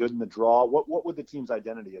going to be good in the draw? What would the team's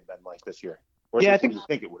identity have been like this year? Or I think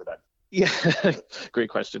it would have been. Yeah, great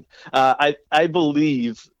question. I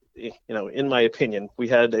believe, in my opinion, we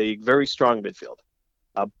had a very strong midfield.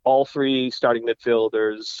 All three starting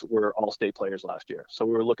midfielders were all-state players last year. So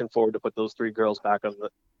we were looking forward to put those three girls back on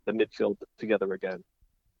the midfield together again.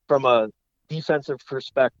 From a defensive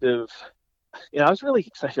perspective, I was really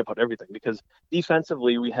excited about everything because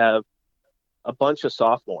defensively we have a bunch of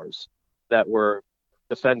sophomores that were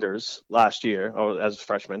defenders last year or as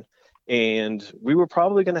freshmen. And we were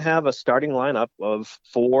probably going to have a starting lineup of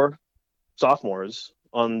 4 sophomores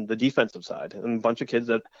on the defensive side and a bunch of kids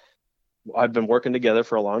that I've been working together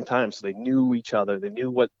for a long time, so they knew each other. They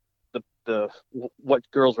knew what what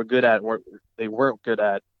girls were good at and what they weren't good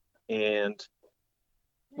at, and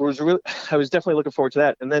I was definitely looking forward to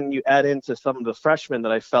that. And then you add into some of the freshmen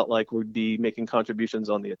that I felt like would be making contributions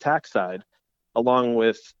on the attack side, along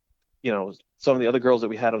with some of the other girls that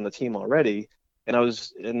we had on the team already.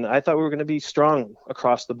 And I thought we were going to be strong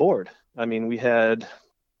across the board. I mean, we had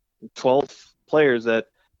 12 players that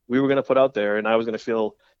we were going to put out there, and I was going to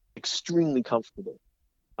feel extremely comfortable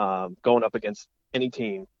going up against any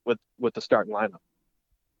team with the starting lineup.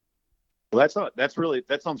 Well,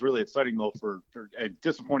 that sounds really exciting though for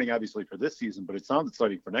disappointing obviously for this season, but it sounds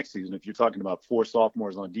exciting for next season. If you're talking about 4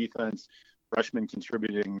 sophomores on defense, freshmen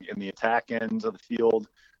contributing in the attack ends of the field,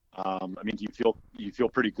 do you feel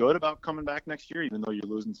pretty good about coming back next year, even though you're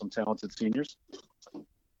losing some talented seniors?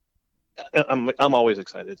 I'm always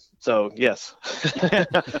excited. So yes.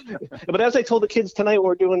 But as I told the kids tonight when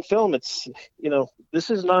we're doing film, it's, this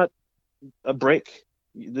is not a break.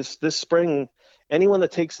 This spring, anyone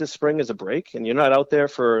that takes this spring as a break and you're not out there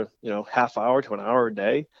for, half hour to an hour a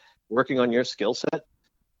day working on your skill set,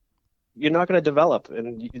 you're not going to develop.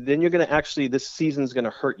 And then you're going to this season's going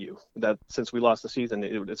to hurt you. That since we lost the season,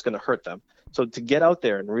 it's going to hurt them. So to get out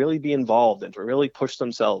there and really be involved and to really push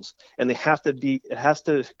themselves, and it has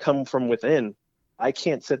to come from within. I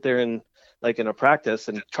can't sit there and in a practice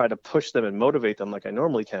and try to push them and motivate them like I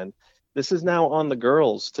normally can. This is now on the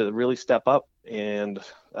girls to really step up. And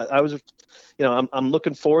I was, I'm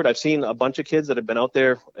looking forward. I've seen a bunch of kids that have been out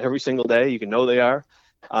there every single day. You can know they are.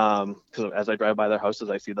 Because as I drive by their houses,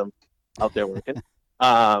 I see them out there working.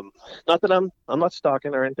 Not that I'm not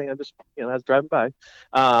stalking or anything. I just, I was driving by.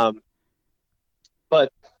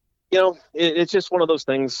 But, it's just one of those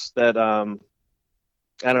things that, I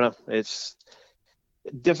don't know. It's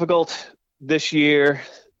difficult this year.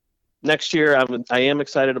 Next year, I am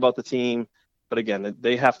excited about the team. But again,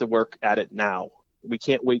 they have to work at it now. We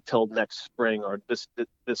can't wait till next spring or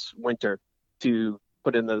this winter to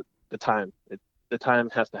put in the time. The time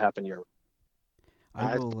has to happen year.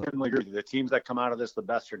 I certainly agree. The teams that come out of this the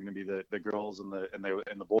best are going to be the girls and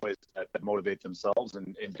the boys that motivate themselves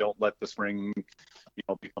and don't let the spring,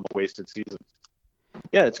 become a wasted season.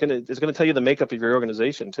 Yeah, it's gonna tell you the makeup of your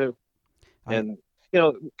organization too. And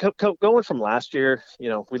going from last year,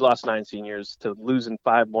 we lost 9 seniors to losing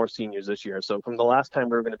 5 more seniors this year. So from the last time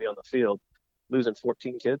we were going to be on the field, losing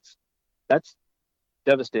 14 kids, that's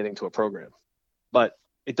devastating to a program. But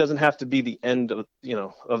it doesn't have to be the end of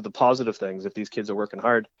the positive things if these kids are working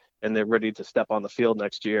hard and they're ready to step on the field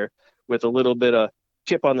next year with a little bit of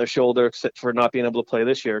chip on their shoulder for not being able to play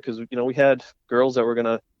this year. Because, we had girls that were going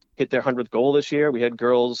to hit their 100th goal this year. We had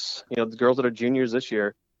girls, the girls that are juniors this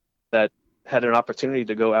year that had an opportunity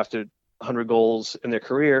to go after 100 goals in their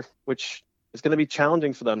career, which is going to be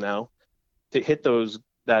challenging for them now to hit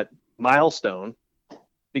that milestone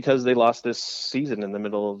because they lost this season in the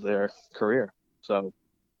middle of their career. So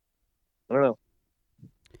I don't know.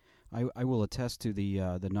 I will attest to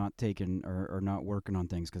the not taking or not working on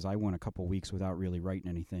things, because I went a couple weeks without really writing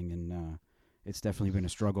anything, and it's definitely been a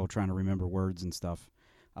struggle trying to remember words and stuff.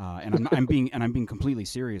 And I'm being completely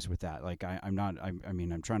serious with that. Like I'm not. I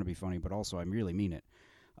mean, I'm trying to be funny, but also I really mean it.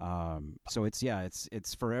 So it's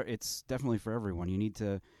definitely for everyone. You need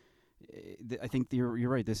to. I think you're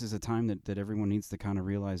right. This is a time that everyone needs to kind of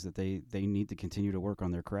realize that they need to continue to work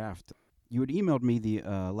on their craft. You had emailed me the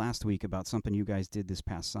last week about something you guys did this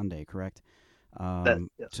past Sunday, correct?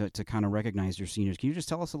 Yes. To kind of recognize your seniors. Can you just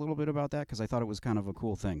tell us a little bit about that? Because I thought it was kind of a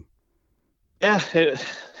cool thing. Yeah,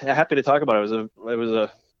 happy to talk about it. It was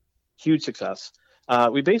a huge success.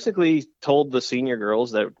 We basically told the senior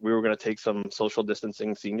girls that we were going to take some social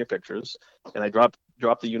distancing senior pictures, and I dropped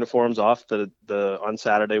the uniforms off on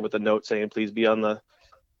Saturday with a note saying, "Please be on the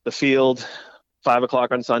field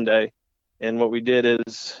 5:00 on Sunday." And what we did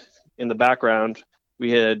is, in the background,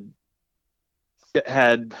 we had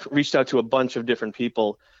reached out to a bunch of different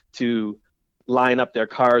people to line up their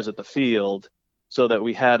cars at the field, so that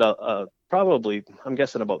we had a probably, I'm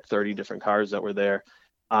guessing, about 30 different cars that were there,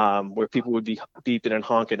 where people would be beeping and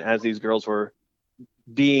honking as these girls were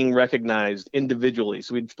being recognized individually.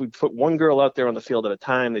 So we'd put one girl out there on the field at a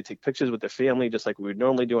time. They take pictures with their family, just like we would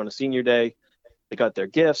normally do on a senior day. They got their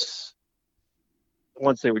gifts.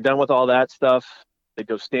 Once they were done with all that stuff, they'd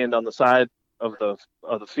go stand on the side of the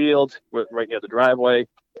field, right near the driveway,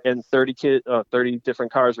 and 30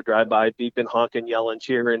 different cars would drive by, beeping, honking, yelling,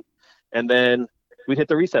 cheering, and then we'd hit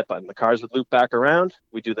the reset button. The cars would loop back around.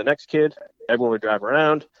 We'd do the next kid. Everyone would drive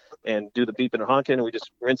around and do the beeping and honking, and we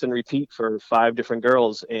just rinse and repeat for 5 different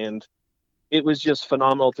girls. And it was just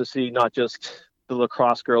phenomenal to see not just the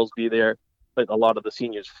lacrosse girls be there, but a lot of the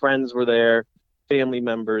seniors' friends were there, family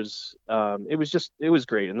members. It was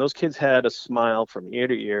great. And those kids had a smile from ear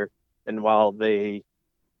to ear. And while they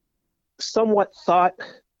somewhat thought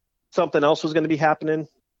something else was going to be happening,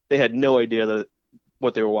 they had no idea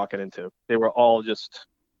what they were walking into. They were all just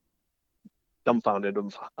dumbfounded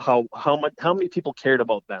of how many people cared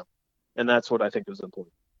about them, and that's what I think was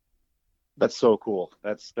important. That's so cool.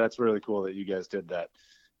 That's really cool that you guys did that.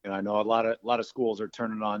 And I know a lot of schools are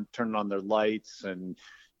turning on their lights and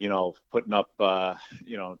putting up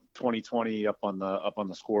 2020 up on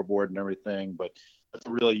the scoreboard and everything, but it's a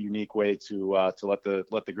really unique way to let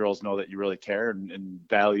the girls know that you really care and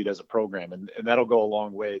valued as a program, and that'll go a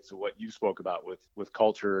long way to what you spoke about with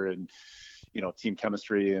culture and team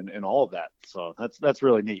chemistry and all of that. So that's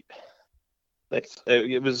really neat. Thanks.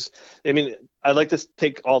 It was. I mean, I'd like to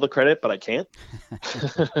take all the credit, but I can't.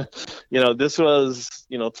 This was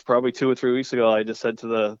probably 2 or 3 weeks ago. I just said to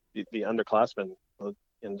the underclassmen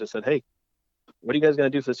and just said, "Hey, what are you guys going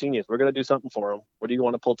to do for the seniors? We're going to do something for them. What do you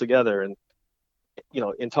want to pull together?" And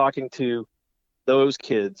in talking to those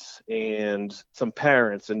kids and some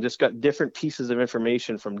parents, and just got different pieces of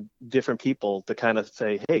information from different people to kind of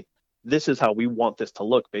say, "Hey, this is how we want this to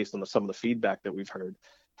look based on some of the feedback that we've heard."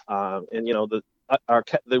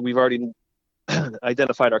 We've already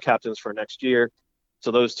identified our captains for next year.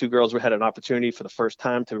 So those 2 girls had an opportunity for the first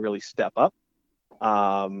time to really step up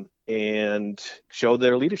and show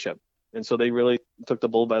their leadership. And so they really took the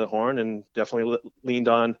bull by the horn and definitely leaned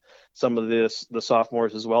on some of the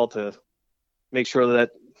sophomores as well to make sure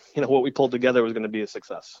that what we pulled together was going to be a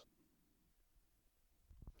success.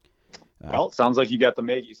 Well, it sounds like you got the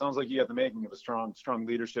making of a strong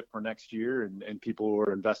leadership for next year, and people who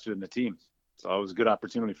are invested in the team. So it was a good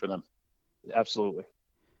opportunity for them. Absolutely.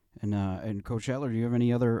 And Coach Eller, do you have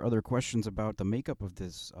any other questions about the makeup of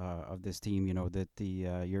this team?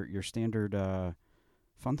 Your standard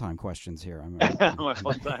fun time questions here. My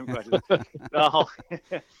fun time questions. No.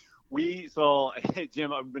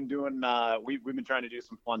 Jim, I've been doing. We've been trying to do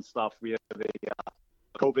some fun stuff. We have a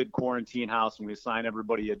COVID quarantine house, and we assign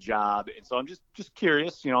everybody a job. And so I'm just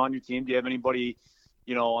curious, on your team, do you have anybody,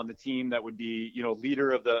 on the team that would be,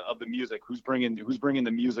 leader of the music? Who's bringing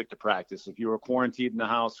the music to practice? If you were quarantined in the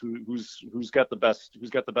house, who's got the best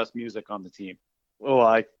music on the team?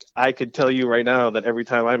 Well, I could tell you right now that every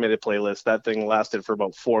time I made a playlist, that thing lasted for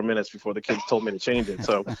about 4 minutes before the kids told me to change it.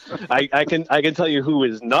 So I can tell you who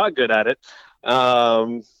is not good at it.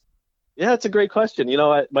 Yeah, it's a great question.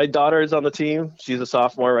 My daughter is on the team. She's a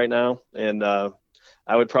sophomore right now, and I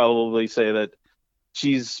would probably say that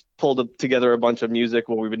she's pulled together a bunch of music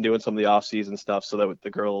while we've been doing some of the off-season stuff, so that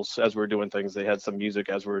the girls, as we're doing things, they had some music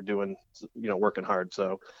as we were doing, working hard.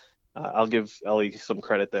 So I'll give Ellie some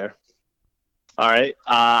credit there. All right.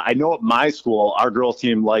 I know at my school, our girls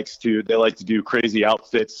team like to do crazy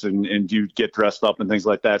outfits and do get dressed up and things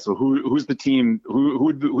like that. So who's the team? Who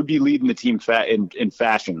would be leading the team in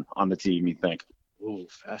fashion on the team, you think? Ooh,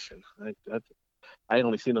 fashion. I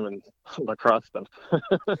only see them in lacrosse stuff.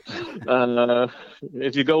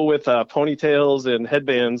 If you go with ponytails and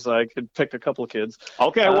headbands, I could pick a couple of kids.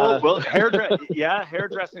 Okay, well, hairdressing.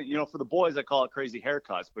 For the boys, I call it crazy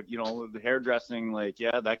haircuts, but the hairdressing,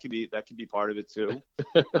 that could be part of it too.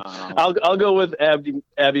 I'll go with Abby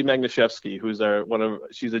Magnashevsky, who's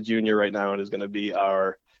she's a junior right now and is going to be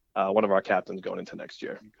our one of our captains going into next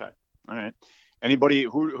year. Okay, all right. Anybody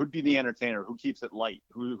who'd be the entertainer? Who keeps it light?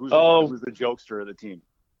 Who's the jokester of the team?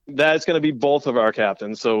 That's going to be both of our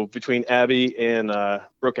captains. So between Abby and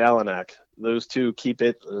Brooke Allenak, those two keep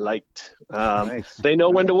it light. Nice. They know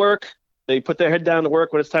when to work. They put their head down to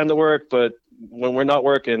work when it's time to work. But when we're not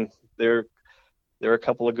working, they're a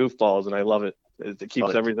couple of goofballs, and I love it. It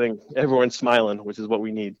keeps everyone smiling, which is what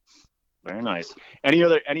we need. Very nice. Any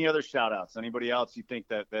other shout outs? Anybody else you think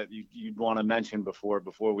that you'd want to mention before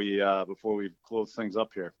we close things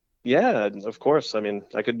up here? Yeah, of course. I mean,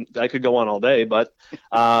 I could go on all day, but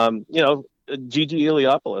Gigi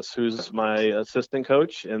Iliopoulos, who's my assistant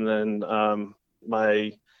coach, and then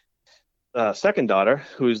my second daughter,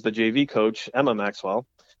 who's the JV coach, Emma Maxwell.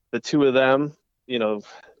 The two of them,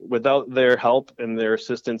 without their help and their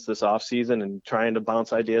assistance this off season and trying to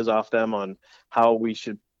bounce ideas off them on how we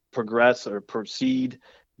should progress or proceed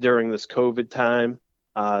during this COVID time,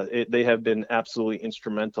 they have been absolutely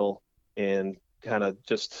instrumental in kind of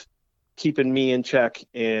just keeping me in check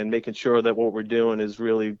and making sure that what we're doing is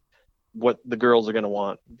really what the girls are going to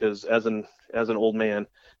want. Because as an old man,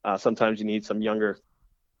 sometimes you need some younger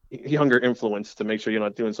influence to make sure you're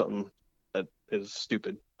not doing something that is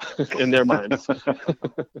stupid in their minds.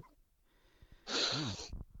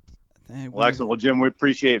 Well, excellent. Well, Jim, we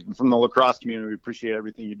appreciate from the lacrosse community. We appreciate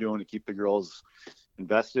everything you're doing to keep the girls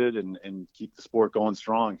invested and keep the sport going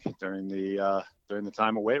strong during the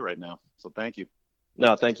time away right now. So thank you.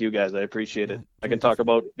 No, thank you guys. I appreciate it. I can talk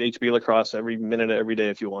about HB lacrosse every minute of every day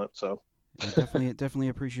if you want. So definitely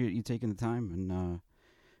appreciate you taking the time, and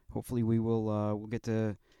hopefully we'll get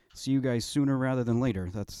to see you guys sooner rather than later.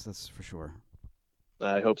 That's for sure.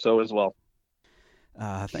 I hope so as well.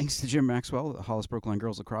 Thanks to Jim Maxwell, the Hollis Brookline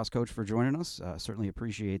girls lacrosse coach, for joining us. Certainly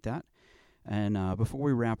appreciate that. And before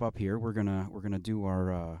we wrap up here, we're gonna do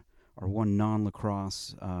our one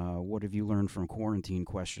non-lacrosse what have you learned from quarantine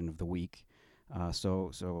question of the week.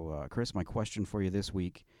 So Chris, my question for you this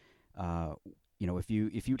week, if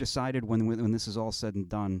you decided when this is all said and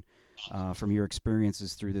done, from your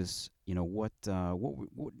experiences through this, what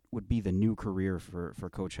would be the new career for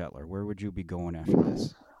Coach Hetler? Where would you be going after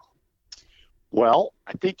this? Well,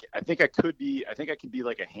 I think I could be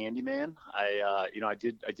like a handyman. I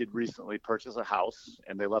did recently purchase a house,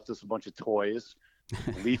 and they left us a bunch of toys,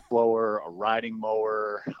 a leaf blower, a riding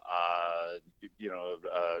mower,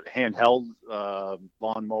 handheld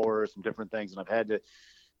lawn mower, some different things, and I've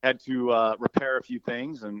had to repair a few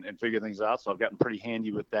things and figure things out. So I've gotten pretty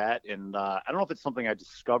handy with that. And I don't know if it's something I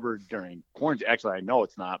discovered during quarantine. Actually, I know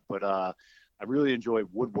it's not, but I really enjoy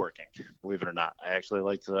woodworking, believe it or not. I actually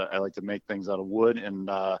like to make things out of wood. And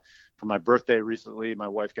for my birthday recently, my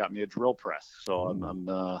wife got me a drill press. So I'm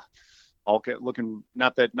looking,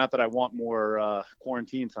 not that I want more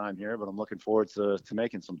quarantine time here, but I'm looking forward to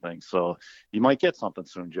making some things. So you might get something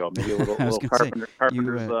soon, Joe. Maybe a little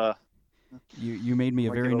carpenter's. You made me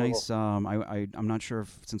a very nice. I'm not sure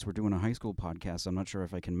if, since we're doing a high school podcast, I'm not sure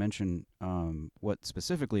if I can mention what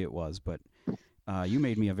specifically it was, but you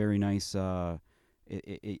made me a very nice.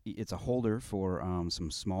 It's a holder for some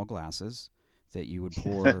small glasses that you would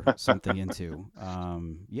pour something into.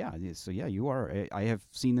 So you are. I have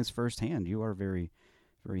seen this firsthand. You are very,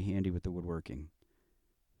 very handy with the woodworking.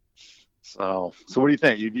 So what do you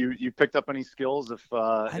think? You picked up any skills if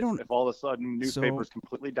all of a sudden newspapers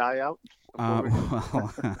completely die out?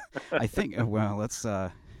 I think let's.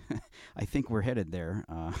 I think we're headed there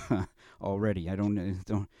already. I don't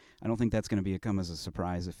think that's going to come as a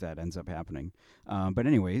surprise if that ends up happening. But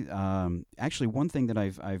anyway, actually, one thing that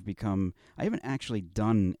I've become, I haven't actually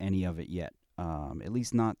done any of it yet. At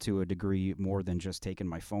least not to a degree more than just taking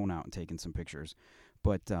my phone out and taking some pictures.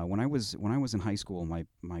 But when I was in high school,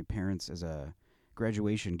 my parents, as a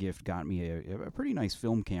graduation gift, got me a pretty nice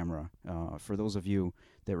film camera. For those of you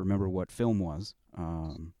that remember what film was,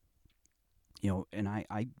 and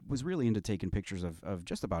I was really into taking pictures of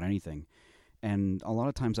just about anything. And a lot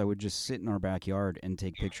of times I would just sit in our backyard and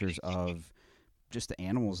take pictures of just the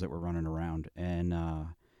animals that were running around. And,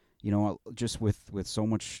 just with so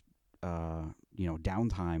much,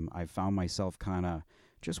 downtime, I found myself kind of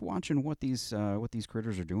just watching what these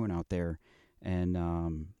critters are doing out there, and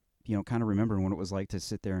kind of remembering what it was like to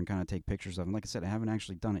sit there and kind of take pictures of them. Like I said, I haven't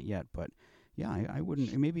actually done it yet, but yeah, I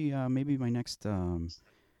wouldn't. Maybe my next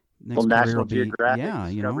next career National will be, Geographic, yeah,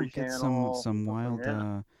 Discovery get Channel, some wild,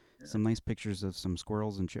 yeah. some nice pictures of some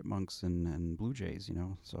squirrels and chipmunks and blue jays,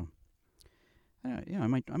 so. Yeah, I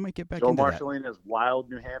might get back Joe into Marcellina's Wild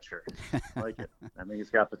New Hampshire. I like it. I think it's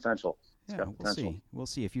got potential. We'll see. We'll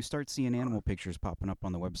see. If you start seeing animal pictures popping up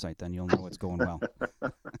on the website, then you'll know it's going well.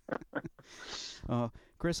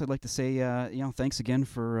 Chris, I'd like to say, thanks again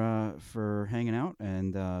for hanging out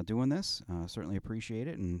and doing this. Certainly appreciate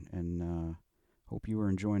it, and hope you were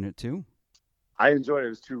enjoying it too. I enjoyed it. It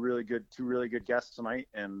was two really good guests tonight,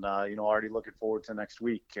 and already looking forward to next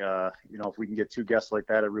week. If we can get 2 guests like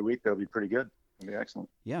that every week, that'll be pretty good. It'll be excellent.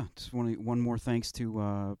 Yeah, just one more thanks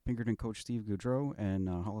to Pinkerton coach Steve Goudreau and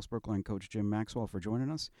Hollis Brookline coach Jim Maxwell for joining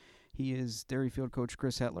us. He is Derryfield coach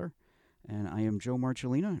Chris Hetler, and I am Joe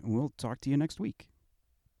Marcellina, and we'll talk to you next week.